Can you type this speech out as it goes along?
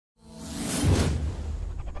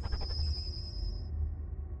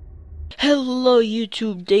Hello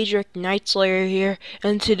YouTube, Daedric Nightslayer here,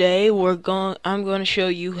 and today I'm going to show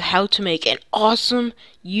you how to make an awesome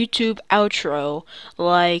YouTube outro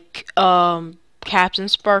like Captain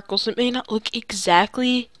Sparkles. It may not look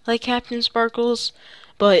exactly like Captain Sparkles,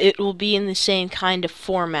 but it will be in the same kind of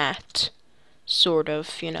format. Sort of.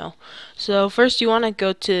 So first you want to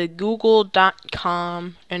go to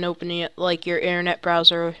google.com and open it like your internet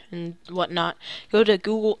browser and whatnot. Go to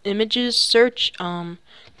Google Images, search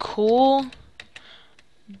cool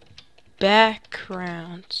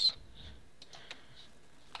backgrounds.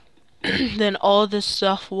 Then all this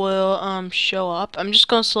stuff will show up. I'm just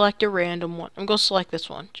gonna select a random one. I'm gonna select this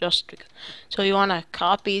one just because. So you wanna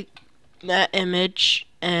copy that image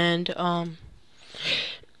and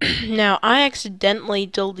now I accidentally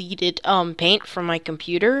deleted Paint from my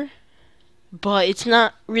computer, but it's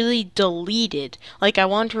not really deleted. Like, I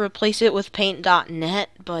want to replace it with Paint.net,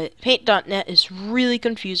 but Paint.net is really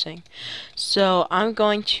confusing. So I'm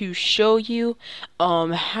going to show you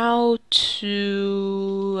how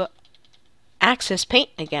to access Paint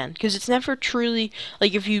again, because it's never truly,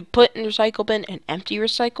 like, if you put in the recycle bin an empty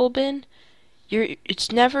recycle bin,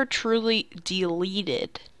 it's never truly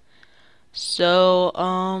deleted. So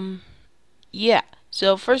yeah.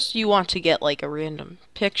 So first you want to get like a random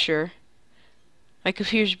picture. My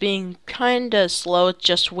computer's being kinda slow, it's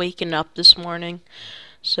just waking up this morning.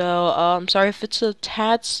 So, sorry if it's a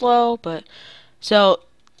tad slow, but, so,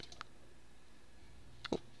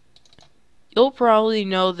 you'll probably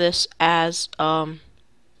know this as, well,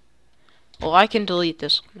 I can delete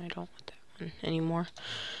this one, I don't want that one anymore.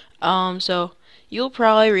 So, you'll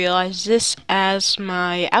probably realize this as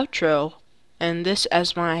my outro, and this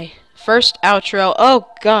as my first outro.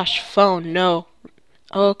 Oh gosh, phone, no.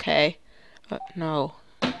 Okay. No.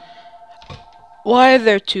 Why are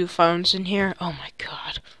there two phones in here? Oh my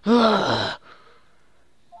god. Ugh.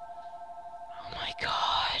 Oh my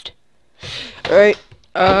god. Alright,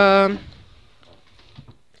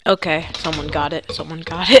 okay, someone got it. Someone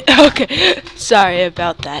got it. Okay, sorry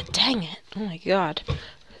about that. Dang it. Oh my god.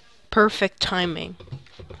 Perfect timing.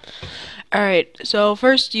 Alright, so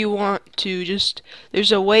first you want to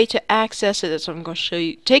there's a way to access it. That's what I'm going to show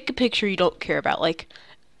you. Take a picture you don't care about, like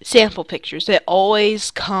sample pictures. They always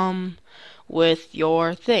come with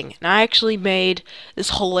your thing. And I actually made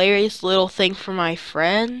this hilarious little thing for my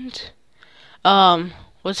friend.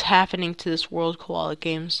 What's happening to this World Koala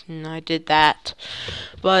Games, and I did that.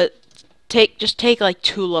 But just take like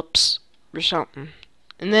tulips or something.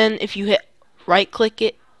 And then if you hit right click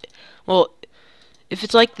it, well, if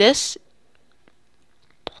it's like this,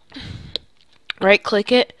 right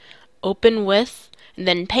click it, open with, and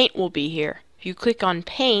then paint will be here. If you click on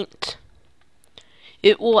paint,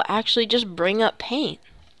 it will actually just bring up paint.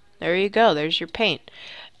 There you go, there's your paint.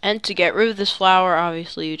 And to get rid of this flower,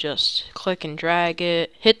 obviously you just click and drag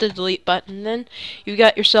it, hit the delete button, then you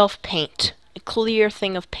got yourself paint. A clear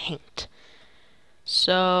thing of paint.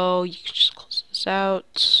 So you can just close this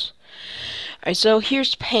out. Alright, so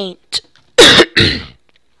here's paint.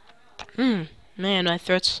 Man, my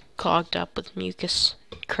throat's clogged up with mucus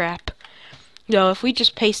crap. No, if we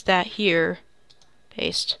just paste that here,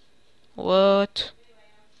 paste. What?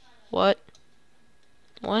 What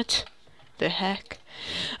the heck?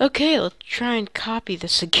 Okay, let's try and copy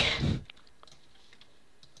this again.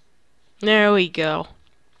 There we go.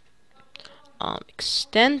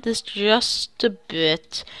 Extend this just a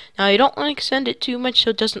bit. Now, you don't want to extend it too much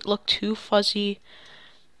so it doesn't look too fuzzy.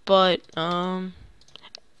 But,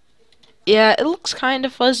 yeah, it looks kind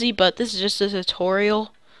of fuzzy, but this is just a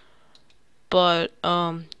tutorial. But,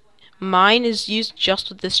 mine is used just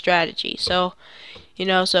with this strategy. So,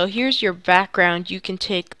 so here's your background. You can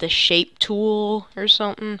take the shape tool or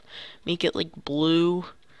something, make it like blue,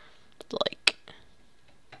 like,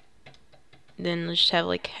 then just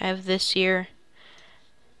have this here.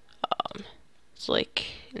 It's like,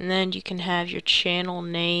 and then you can have your channel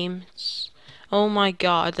name. Oh my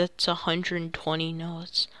god, that's 120. No,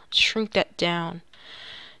 let's shrink that down.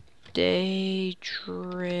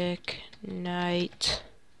 Daedric Night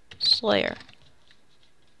Slayer.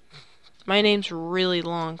 My name's really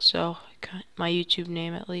long, so I got my YouTube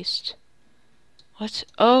name at least. What?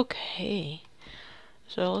 Okay.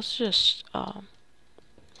 So let's just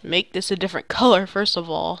make this a different color first of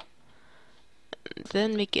all.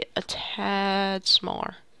 Then make it a tad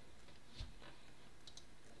smaller.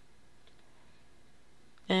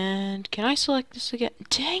 And can I select this again?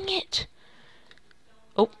 Dang it!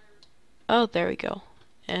 Oh, there we go.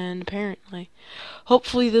 And apparently,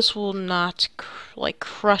 hopefully this will not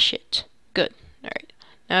crush it. Good. Alright.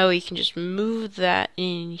 Now we can just move that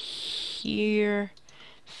in here.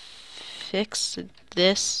 Fix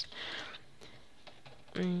this.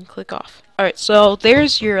 and click off. Alright, so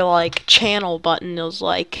there's your like channel button. It was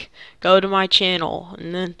like go to my channel,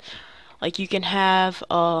 and then like you can have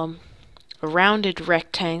a rounded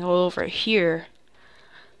rectangle over here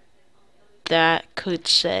that could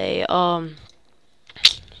say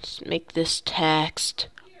let's make this text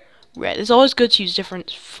red. It's always good to use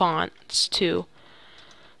different fonts too,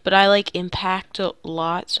 but I like impact a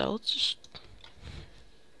lot, so let's just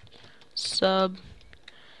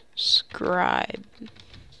subscribe.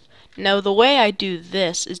 Now the way I do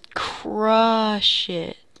this is crush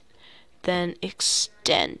it, then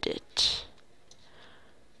extend it.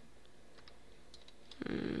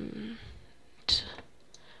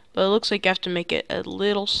 But it looks like you have to make it a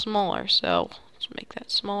little smaller, so let's make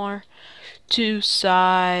that smaller to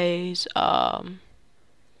size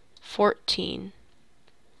 14.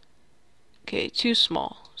 Okay, too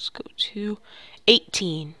small. Let's go to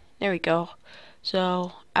 18. There we go.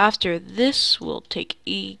 So after this, we'll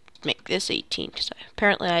make this 18 because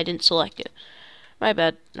apparently I didn't select it. My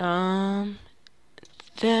bad.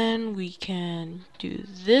 Then we can do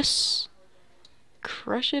this.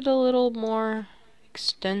 Crush it a little more.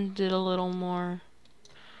 Extend it a little more.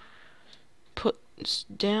 Put this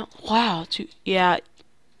down. Wow. Yeah.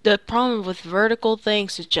 The problem with vertical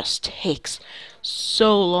things, it just takes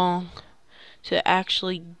so long to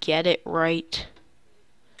actually get it right.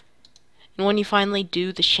 And when you finally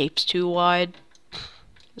do, the shape's too wide.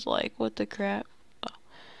 It's like, what the crap?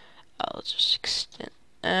 I'll just extend.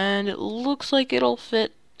 And it looks like it'll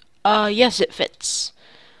fit. Yes, it fits.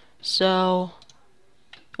 So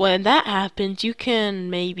when that happens, you can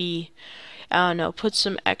maybe, I don't know, put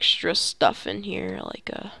some extra stuff in here,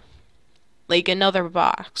 like another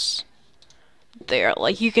box. There,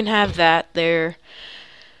 like you can have that there.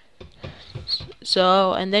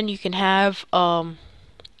 So, and then you can have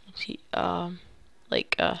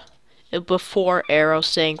like a before arrow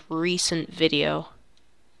saying recent video.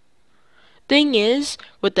 Thing is,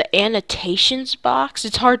 with the annotations box,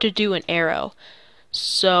 it's hard to do an arrow.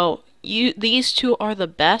 So these two are the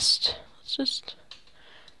best. Let's just,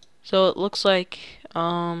 so it looks like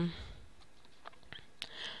we'll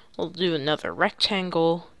do another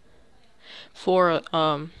rectangle for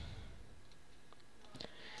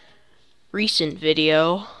recent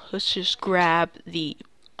video. Let's just grab the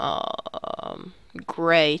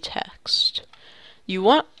gray text. You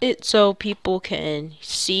want it so people can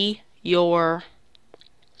see your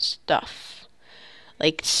stuff,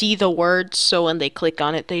 like see the words, so when they click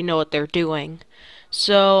on it they know what they're doing.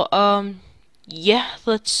 So yeah,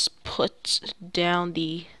 let's put down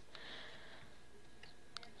the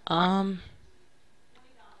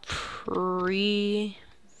previous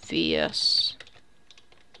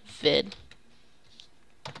vid,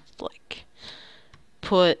 like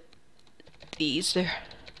put these there.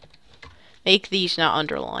 Make these not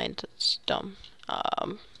underlined. That's dumb.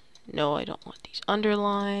 No, I don't want these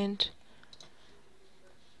underlined.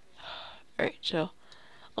 Alright, so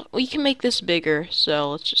we can make this bigger,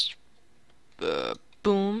 so let's just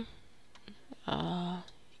boom.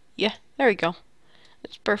 Yeah, there we go.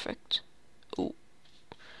 It's perfect. Ooh.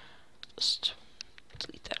 Just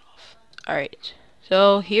delete that off. Alright.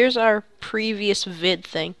 So here's our previous vid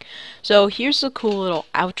thing. So here's the cool little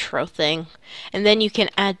outro thing. And then you can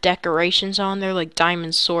add decorations on there like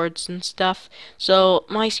diamond swords and stuff. So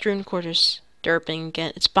my screen recorder's derping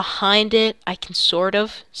again. It's behind it. I can sort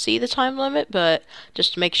of see the time limit, but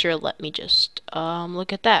just to make sure, let me just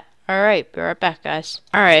look at that. Alright, be right back, guys.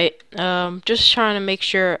 Alright, just trying to make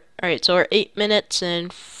sure. Alright, so we're 8 minutes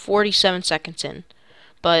and 47 seconds in.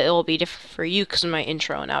 But it will be different for you because of my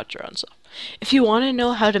intro and outro and stuff. If you want to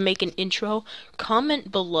know how to make an intro,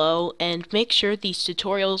 comment below and make sure these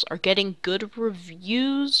tutorials are getting good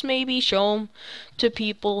reviews. Maybe show them to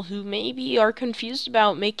people who maybe are confused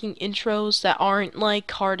about making intros that aren't like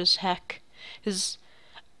hard as heck. Because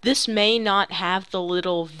this may not have the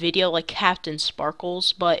little video like Captain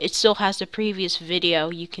Sparkles, but it still has the previous video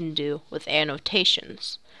you can do with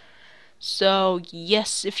annotations. So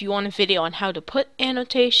yes, if you want a video on how to put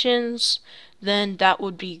annotations, then that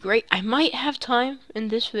would be great. I might have time in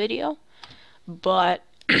this video, but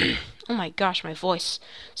oh my gosh, my voice.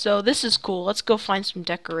 So this is cool. Let's go find some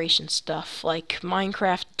decoration stuff like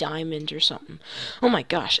Minecraft Diamond or something. Oh my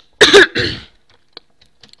gosh.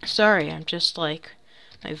 Sorry, I'm just like,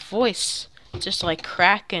 my voice just like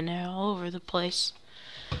cracking all over the place.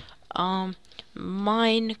 Minecraft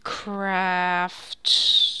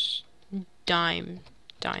diamond.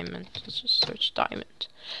 Let's just search diamond.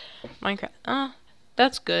 Minecraft.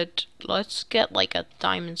 That's good. Let's get like a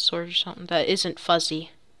diamond sword or something that isn't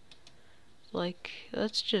fuzzy. Like,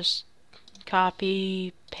 let's just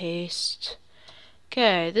copy, paste,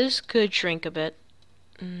 Okay, this could shrink a bit.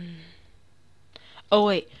 Oh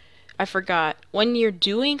wait, I forgot. When you're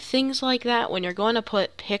doing things like that, when you're going to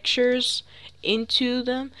put pictures into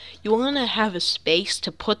them, you want to have a space to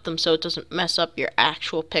put them so it doesn't mess up your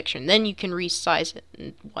actual picture. And then you can resize it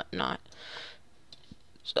and whatnot.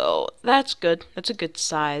 So that's good. That's a good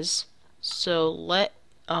size. So let's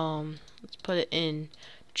put it in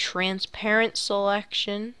transparent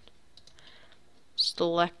selection.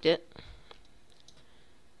 Select it.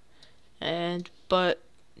 But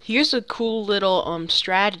here's a cool little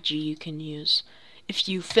strategy you can use. If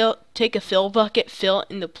you take a fill bucket, fill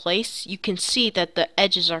it into place, you can see that the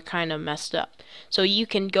edges are kind of messed up. So you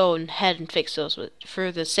can go ahead and fix those. But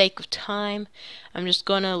for the sake of time, I'm just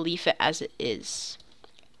gonna leave it as it is.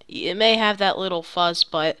 It may have that little fuzz,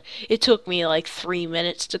 but it took me like 3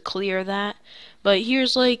 minutes to clear that. But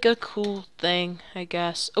here's like a cool thing, I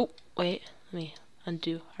guess. Oh, wait, let me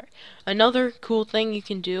undo. Right. Another cool thing you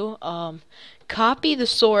can do, copy the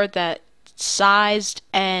sword that's sized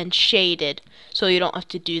and shaded, so you don't have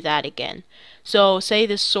to do that again. So say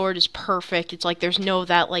this sword is perfect, it's like there's no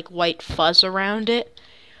that like white fuzz around it.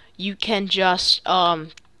 You can just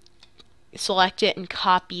select it and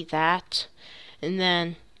copy that, and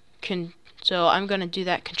then so I'm gonna do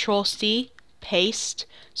that. Control C, paste.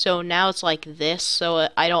 So now it's like this, so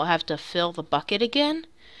I don't have to fill the bucket again.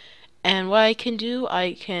 And what I can do,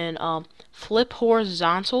 I can flip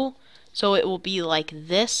horizontal, so it will be like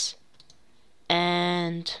this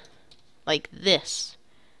and like this.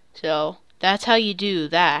 So that's how you do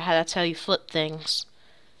that. That's how you flip things.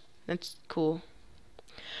 That's cool.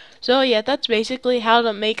 So yeah, that's basically how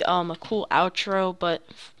to make a cool outro, but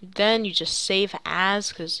then you just save as,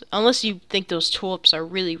 because unless you think those tulips are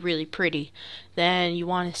really, really pretty, then you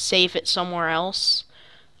want to save it somewhere else.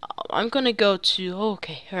 I'm gonna go to,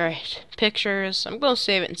 okay, alright, pictures. I'm gonna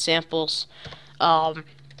save it in samples. Minecraft,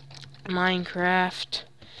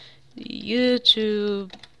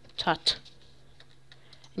 YouTube, tut.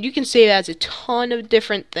 And you can save it as a ton of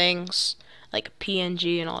different things, like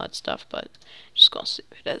PNG and all that stuff, but I'm just gonna save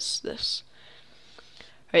it as this.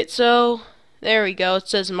 Alright, so there we go. It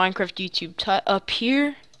says Minecraft YouTube tut up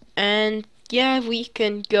here, and yeah, we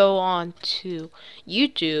can go on to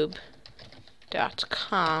YouTube.com.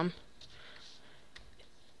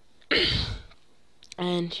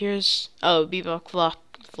 And here's Bebop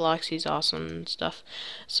Vlogs, he's awesome and stuff.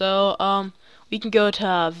 So we can go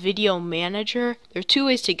to Video Manager. There are two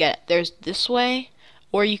ways to get it. There's this way,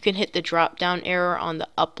 or you can hit the drop down arrow on the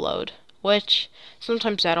upload, which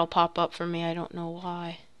sometimes that'll pop up for me, I don't know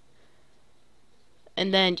why.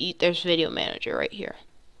 And then there's Video Manager right here.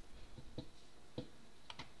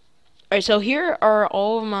 Alright, so here are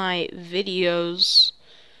all of my videos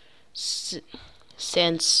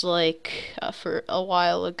since like for a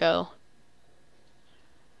while ago.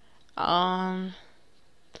 Alright,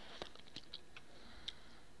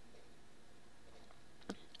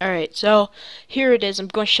 so here it is. I'm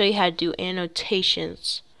going to show you how to do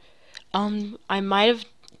annotations. I might have,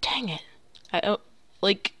 dang it,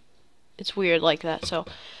 like, it's weird like that, so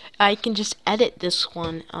I can just edit this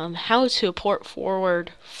one. How to port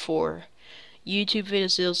forward for YouTube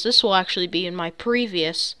videos. This will actually be in my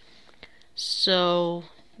previous. So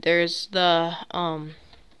there's the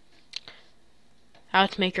how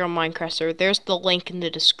to make your own Minecraft server. There's the link in the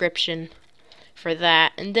description for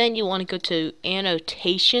that. And then you want to go to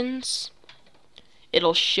annotations.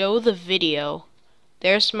 It'll show the video.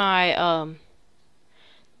 There's my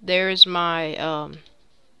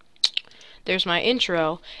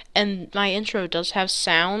intro, and my intro does have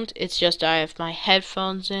sound. It's just I have my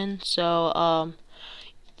headphones in, so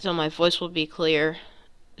my voice will be clear.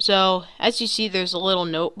 So as you see, there's a little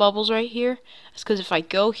note bubbles right here. That's because if I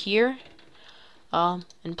go here and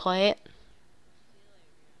play it,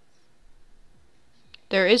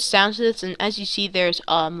 there is sound to this, and as you see, there's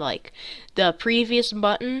like the previous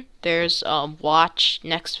button. There's watch,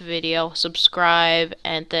 next video, subscribe,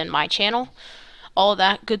 and then my channel, all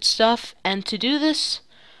that good stuff. And to do this,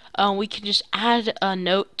 we can just add a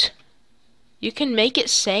note. You can make it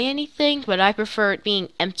say anything, but I prefer it being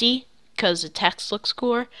empty because the text looks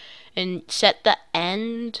cooler. And set the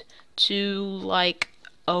end to like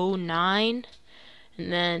 09,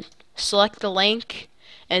 and then select the link.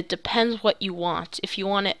 And it depends what you want. If you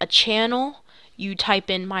want a channel, you type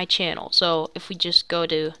in my channel. So if we just go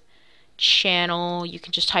to channel, you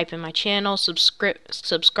can just type in my channel.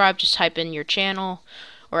 Subscribe, just type in your channel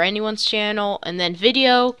or anyone's channel. And then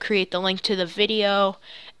video, create the link to the video.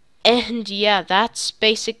 And yeah, that's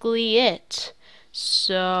basically it.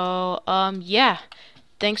 So yeah,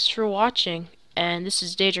 thanks for watching. And this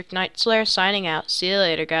is Daedric Nightslayer signing out. See you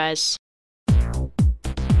later, guys.